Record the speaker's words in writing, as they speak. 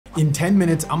In 10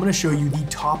 minutes, I'm gonna show you the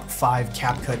top 5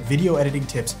 CapCut video editing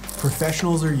tips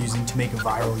professionals are using to make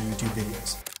viral YouTube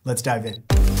videos. Let's dive in.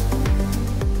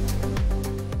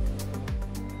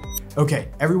 Okay,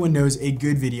 everyone knows a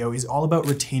good video is all about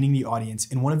retaining the audience,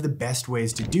 and one of the best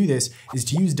ways to do this is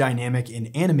to use dynamic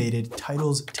and animated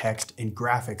titles, text, and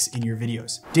graphics in your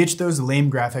videos. Ditch those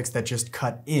lame graphics that just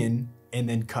cut in and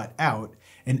then cut out,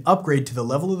 and upgrade to the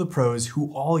level of the pros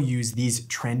who all use these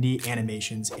trendy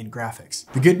animations and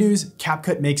graphics. The good news,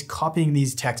 CapCut makes copying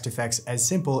these text effects as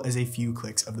simple as a few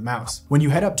clicks of the mouse. When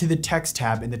you head up to the text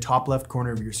tab in the top left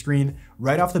corner of your screen,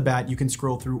 right off the bat, you can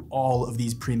scroll through all of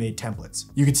these pre-made templates.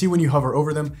 You can see when you hover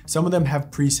over them, some of them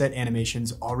have preset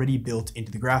animations already built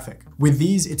into the graphic. With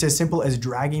these, it's as simple as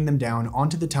dragging them down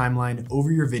onto the timeline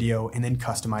over your video and then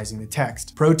customizing the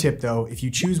text. Pro tip though, if you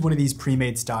choose one of these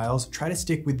pre-made styles, try to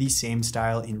stick with the same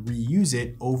style and reuse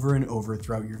it over and over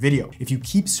throughout your video. If you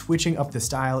keep switching up the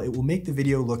style, it will make the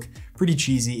video look pretty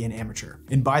cheesy and amateur.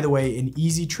 And by the way, an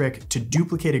easy trick to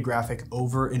duplicate a graphic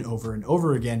over and over and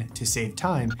over again to save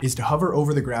time is to hover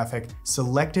over the graphic,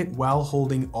 select it while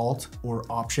holding Alt or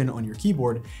Option on your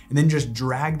keyboard, and then just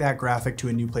drag that graphic to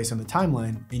a new place on the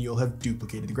timeline and you'll have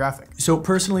duplicated the graphic. So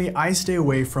personally, I stay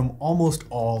away from almost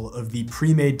all of the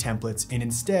pre-made templates, and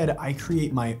instead I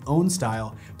create my own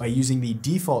style by using the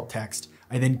default text.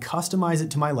 I then customize it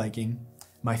to my liking.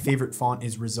 My favorite font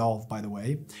is Resolve, by the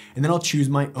way, and then I'll choose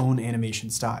my own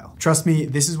animation style. Trust me,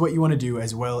 this is what you want to do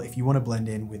as well if you want to blend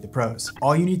in with the pros.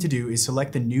 All you need to do is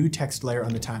select the new text layer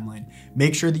on the timeline,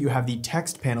 make sure that you have the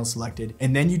text panel selected,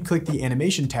 and then you'd click the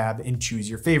animation tab and choose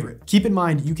your favorite. Keep in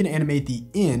mind, you can animate the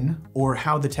in, or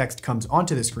how the text comes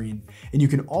onto the screen, and you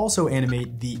can also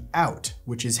animate the out,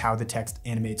 which is how the text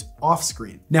animates off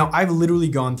screen. Now, I've literally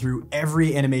gone through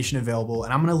every animation available,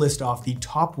 and I'm gonna list off the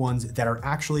top ones that are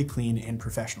actually clean and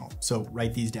professional, so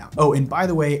write these down. Oh, and by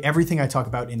the way, everything I talk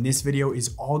about in this video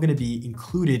is all gonna be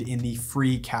included in the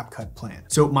free CapCut plan.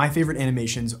 So my favorite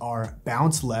animations are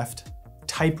bounce left,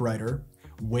 typewriter,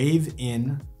 wave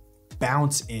in,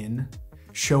 bounce in,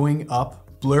 showing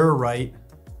up, blur right,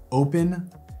 open,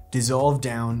 dissolve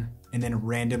down, and then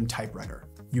random typewriter.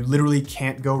 You literally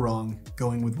can't go wrong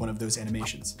going with one of those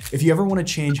animations. If you ever want to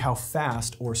change how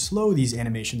fast or slow these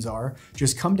animations are,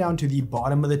 just come down to the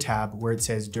bottom of the tab where it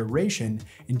says duration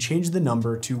and change the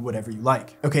number to whatever you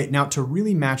like. Okay, now to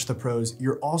really match the pros,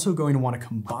 you're also going to want to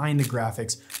combine the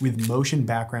graphics with motion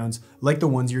backgrounds like the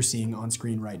ones you're seeing on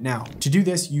screen right now. To do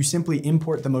this, you simply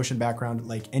import the motion background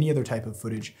like any other type of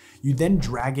footage. You then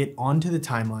drag it onto the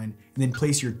timeline and then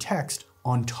place your text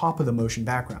on top of the motion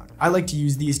background. I like to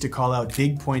use these to call out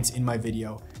big points in my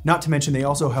video, not to mention they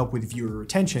also help with viewer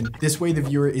retention. This way the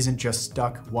viewer isn't just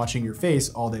stuck watching your face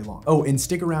all day long. Oh, and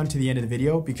stick around to the end of the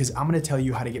video because I'm gonna tell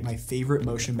you how to get my favorite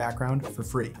motion background for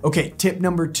free. Okay, tip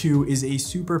number 2 is a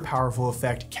super powerful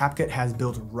effect CapCut has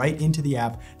built right into the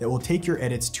app that will take your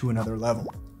edits to another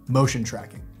level. Motion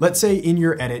tracking. Let's say in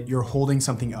your edit, you're holding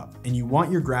something up and you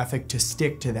want your graphic to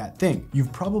stick to that thing.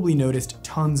 You've probably noticed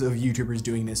tons of YouTubers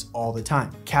doing this all the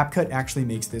time. CapCut actually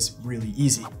makes this really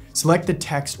easy. Select the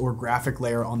text or graphic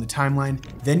layer on the timeline,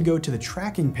 then go to the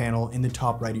tracking panel in the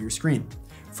top right of your screen.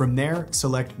 From there,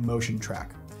 select Motion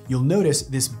Track. You'll notice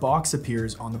this box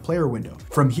appears on the player window.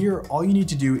 From here, all you need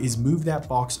to do is move that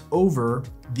box over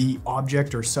the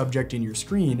object or subject in your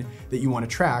screen that you want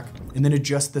to track, and then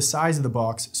adjust the size of the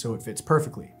box so it fits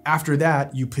perfectly. After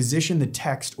that, you position the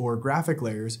text or graphic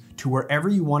layers to wherever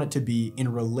you want it to be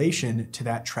in relation to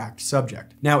that tracked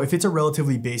subject. Now, if it's a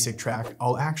relatively basic track,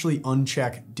 I'll actually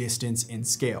uncheck distance and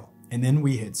scale, and then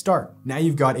we hit start. Now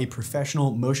you've got a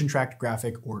professional motion tracked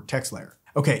graphic or text layer.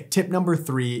 Okay, tip number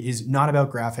 3 is not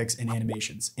about graphics and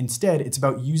animations. Instead, it's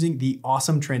about using the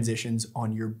awesome transitions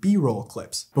on your B-roll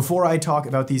clips. Before I talk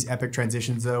about these epic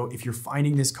transitions though, if you're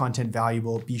finding this content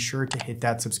valuable, be sure to hit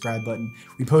that subscribe button.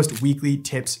 We post weekly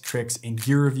tips, tricks, and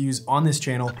gear reviews on this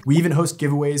channel. We even host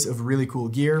giveaways of really cool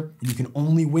gear, and you can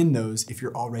only win those if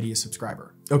you're already a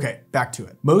subscriber. Okay, back to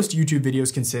it. Most YouTube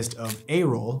videos consist of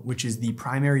A-roll, which is the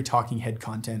primary talking head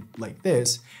content like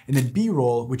this, and then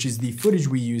B-roll, which is the footage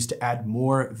we use to add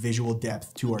more visual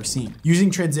depth to our scene.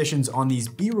 Using transitions on these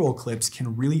B-roll clips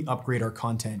can really upgrade our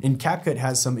content, and CapCut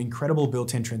has some incredible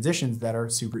built-in transitions that are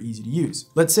super easy to use.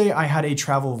 Let's say I had a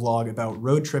travel vlog about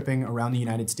road tripping around the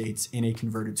United States in a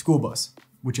converted school bus,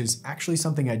 which is actually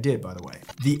something I did, by the way.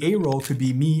 The A-roll could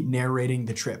be me narrating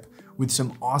the trip, with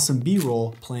some awesome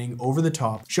B-roll playing over the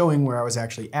top, showing where I was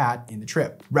actually at in the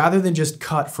trip. Rather than just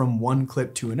cut from one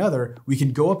clip to another, we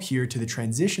can go up here to the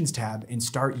transitions tab and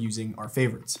start using our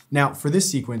favorites. Now for this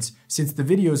sequence, since the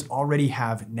videos already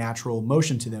have natural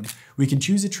motion to them, we can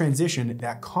choose a transition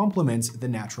that complements the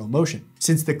natural motion.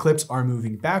 Since the clips are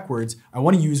moving backwards, I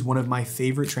want to use one of my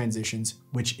favorite transitions,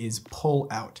 which is pull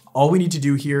out. All we need to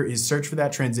do here is search for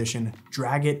that transition,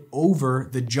 drag it over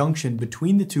the junction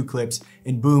between the two clips,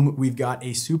 and boom, we've got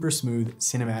a super smooth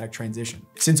cinematic transition.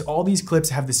 Since all these clips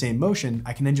have the same motion,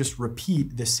 I can then just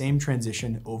repeat the same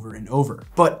transition over and over.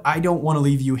 But I don't want to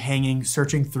leave you hanging,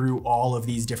 searching through all of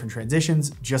these different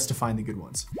transitions just to find the good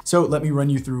ones. So let me run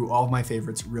you through all of my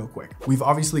favorites real quick. We've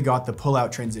obviously got the pull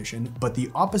out transition, but the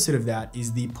opposite of that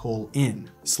is the pull in.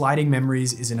 Sliding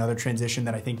memories is another transition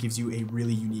that I think gives you a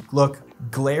really unique look.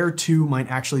 Glare 2 might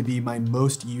actually be my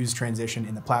most used transition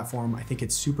in the platform. I think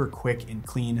it's super quick and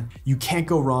clean. You can't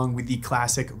go wrong with the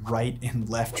classic right and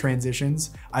left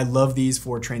transitions. I love these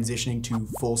for transitioning to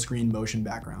full screen motion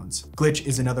backgrounds. Glitch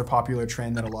is another popular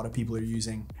trend that a lot of people are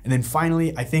using. And then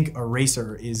finally, I think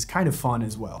eraser is kind of fun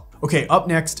as well. Okay, up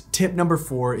next, tip number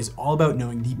 4 is all about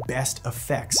knowing the best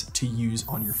effects to use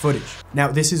on your footage. Now,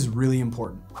 this is really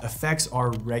important. Effects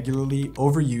are regularly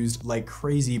overused like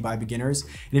crazy by beginners,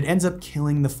 and it ends up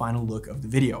killing the final look of the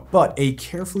video. But a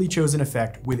carefully chosen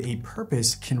effect with a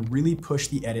purpose can really push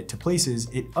the edit to places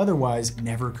it otherwise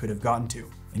never could have gotten to.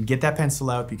 And get that pencil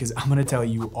out because I'm gonna tell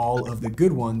you all of the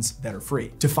good ones that are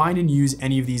free. To find and use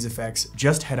any of these effects,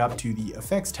 just head up to the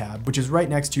Effects tab, which is right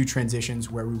next to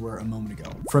Transitions where we were a moment ago.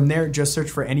 From there, just search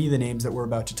for any of the names that we're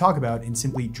about to talk about and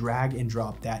simply drag and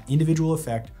drop that individual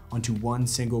effect onto one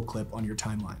single clip on your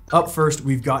timeline. Up first,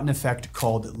 we've got an effect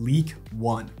called Leak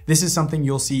 1. This is something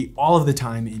you'll see all of the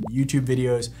time in YouTube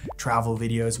videos, travel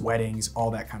videos, weddings,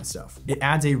 all that kind of stuff. It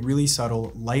adds a really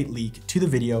subtle light leak to the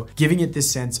video, giving it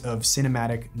this sense of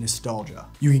cinematic nostalgia.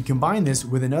 You can combine this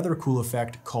with another cool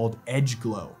effect called Edge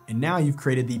Glow, and now you've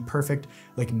created the perfect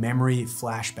like memory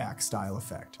flashback style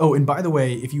effect. Oh, and by the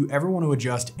way, if you ever want to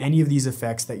adjust any of these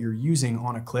effects that you're using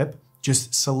on a clip,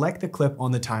 just select the clip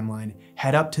on the timeline,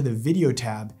 head up to the Video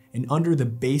tab, and under the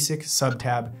Basic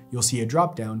sub-tab, you'll see a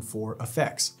drop-down for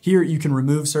Effects. Here, you can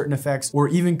remove certain effects or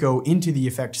even go into the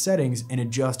effect settings and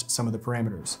adjust some of the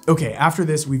parameters. Okay, after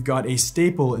this, we've got a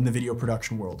staple in the video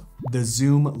production world, the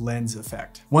zoom lens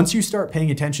effect. Once you start paying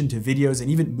attention to videos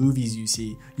and even movies you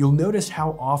see, you'll notice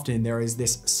how often there is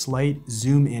this slight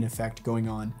zoom in effect going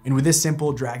on. And with this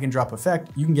simple drag and drop effect,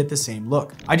 you can get the same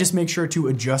look. I just make sure to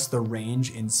adjust the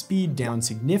range and speed down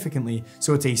significantly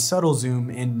so it's a subtle zoom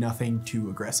and nothing too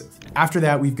aggressive. After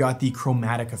that, we've got the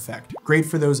chromatic effect. Great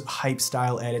for those hype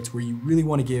style edits where you really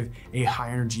want to give a high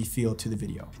energy feel to the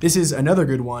video. This is another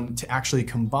good one to actually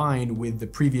combine with the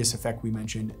previous effect we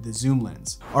mentioned, the zoom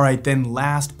lens. All right, then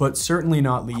last but certainly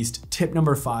not least, tip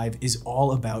number 5 is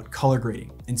all about color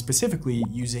grading, and specifically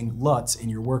using LUTs in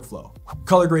your workflow.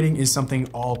 Color grading is something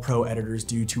all pro editors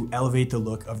do to elevate the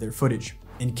look of their footage.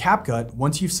 In Capcut,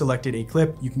 once you've selected a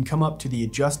clip, you can come up to the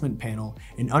adjustment panel,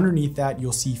 and underneath that,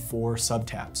 you'll see 4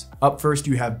 sub-tabs. Up first,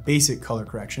 you have basic color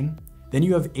correction. Then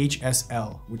you have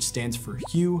HSL, which stands for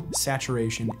hue,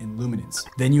 saturation, and luminance.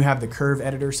 Then you have the curve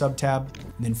editor sub-tab.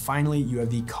 And then finally, you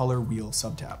have the color wheel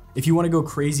sub-tab. If you want to go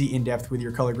crazy in depth with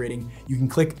your color grading, you can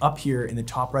click up here in the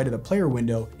top right of the player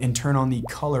window and turn on the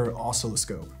color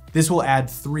oscilloscope. This will add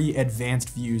 3 advanced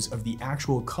views of the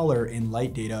actual color and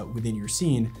light data within your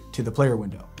scene to the player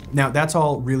window. Now that's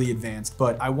all really advanced,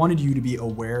 but I wanted you to be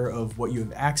aware of what you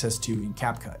have access to in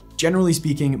Capcut. Generally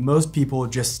speaking, most people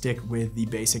just stick with the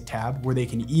basic tab where they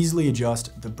can easily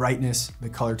adjust the brightness, the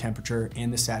color temperature,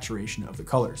 and the saturation of the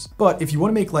colors. But if you want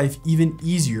to make life even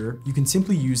easier, you can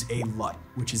simply use a LUT,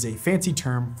 which is a fancy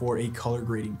term for a color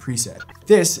grading preset.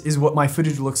 This is what my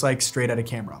footage looks like straight out of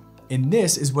camera. And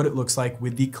this is what it looks like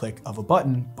with the click of a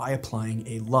button by applying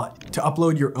a LUT. To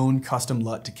upload your own custom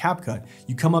LUT to Capcut,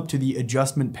 you come up to the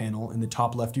adjustment panel in the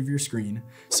top left of your screen,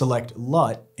 select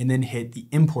LUT, and then hit the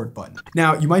import button.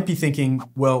 Now, you might be thinking,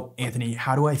 well, Anthony,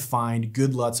 how do I find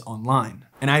good LUTs online?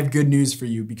 And I have good news for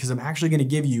you because I'm actually going to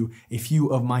give you a few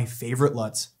of my favorite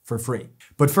LUTs for free.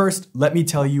 But first, let me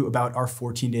tell you about our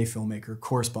 14-day filmmaker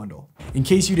course bundle. In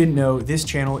case you didn't know, this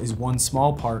channel is one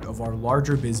small part of our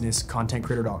larger business,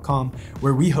 contentcreator.com,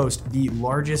 where we host the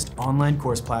largest online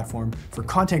course platform for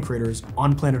content creators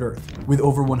on planet Earth, with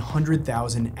over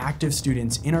 100,000 active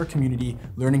students in our community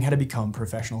learning how to become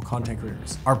professional content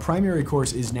creators. Our primary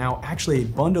course is now actually a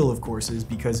bundle of courses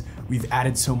because we've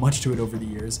added so much to it over the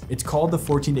years. It's called the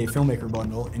 14-day filmmaker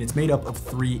bundle, and it's made up of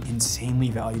 3 insanely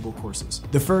valuable courses.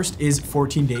 The first first is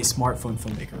 14-Day Smartphone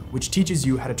Filmmaker, which teaches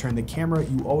you how to turn the camera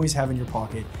you always have in your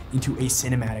pocket into a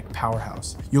cinematic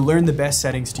powerhouse. You'll learn the best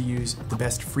settings to use, the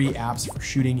best free apps for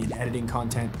shooting and editing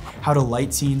content, how to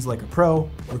light scenes like a pro,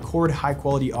 record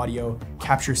high-quality audio,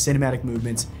 capture cinematic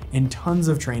movements, and tons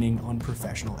of training on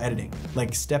professional editing,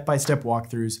 like step-by-step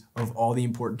walkthroughs of all the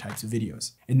important types of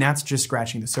videos. And that's just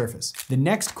scratching the surface. The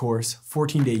next course,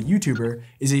 14-Day YouTuber,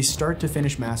 is a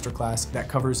start-to-finish masterclass that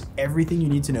covers everything you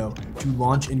need to know to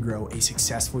launch and grow a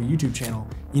successful YouTube channel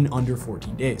in under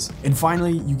 14 days. And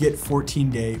finally, you get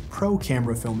 14-Day Pro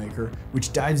Camera Filmmaker,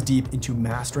 which dives deep into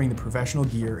mastering the professional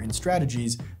gear and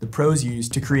strategies the pros use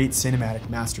to create cinematic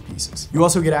masterpieces. You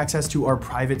also get access to our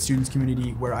private students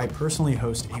community, where I personally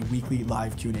host a weekly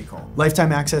live Q&A call.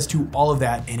 Lifetime access to all of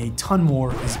that and a ton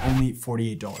more is only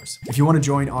 $48. If you want to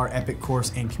join our epic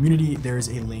course and community, there is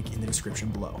a link in the description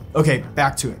below. Okay,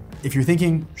 back to it. If you're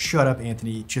thinking, shut up,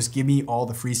 Anthony, just give me all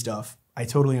the free stuff, I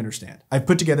totally understand. I've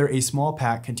put together a small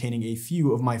pack containing a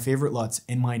few of my favorite LUTs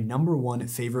and my #1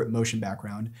 favorite motion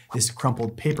background, this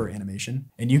crumpled paper animation,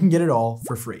 and you can get it all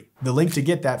for free. The link to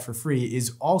get that for free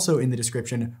is also in the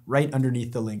description right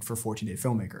underneath the link for 14-Day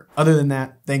Filmmaker. Other than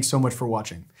that, thanks so much for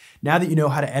watching. Now that you know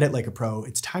how to edit like a pro,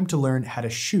 it's time to learn how to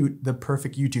shoot the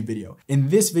perfect YouTube video.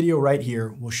 And this video right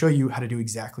here will show you how to do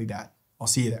exactly that. I'll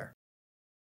see you there.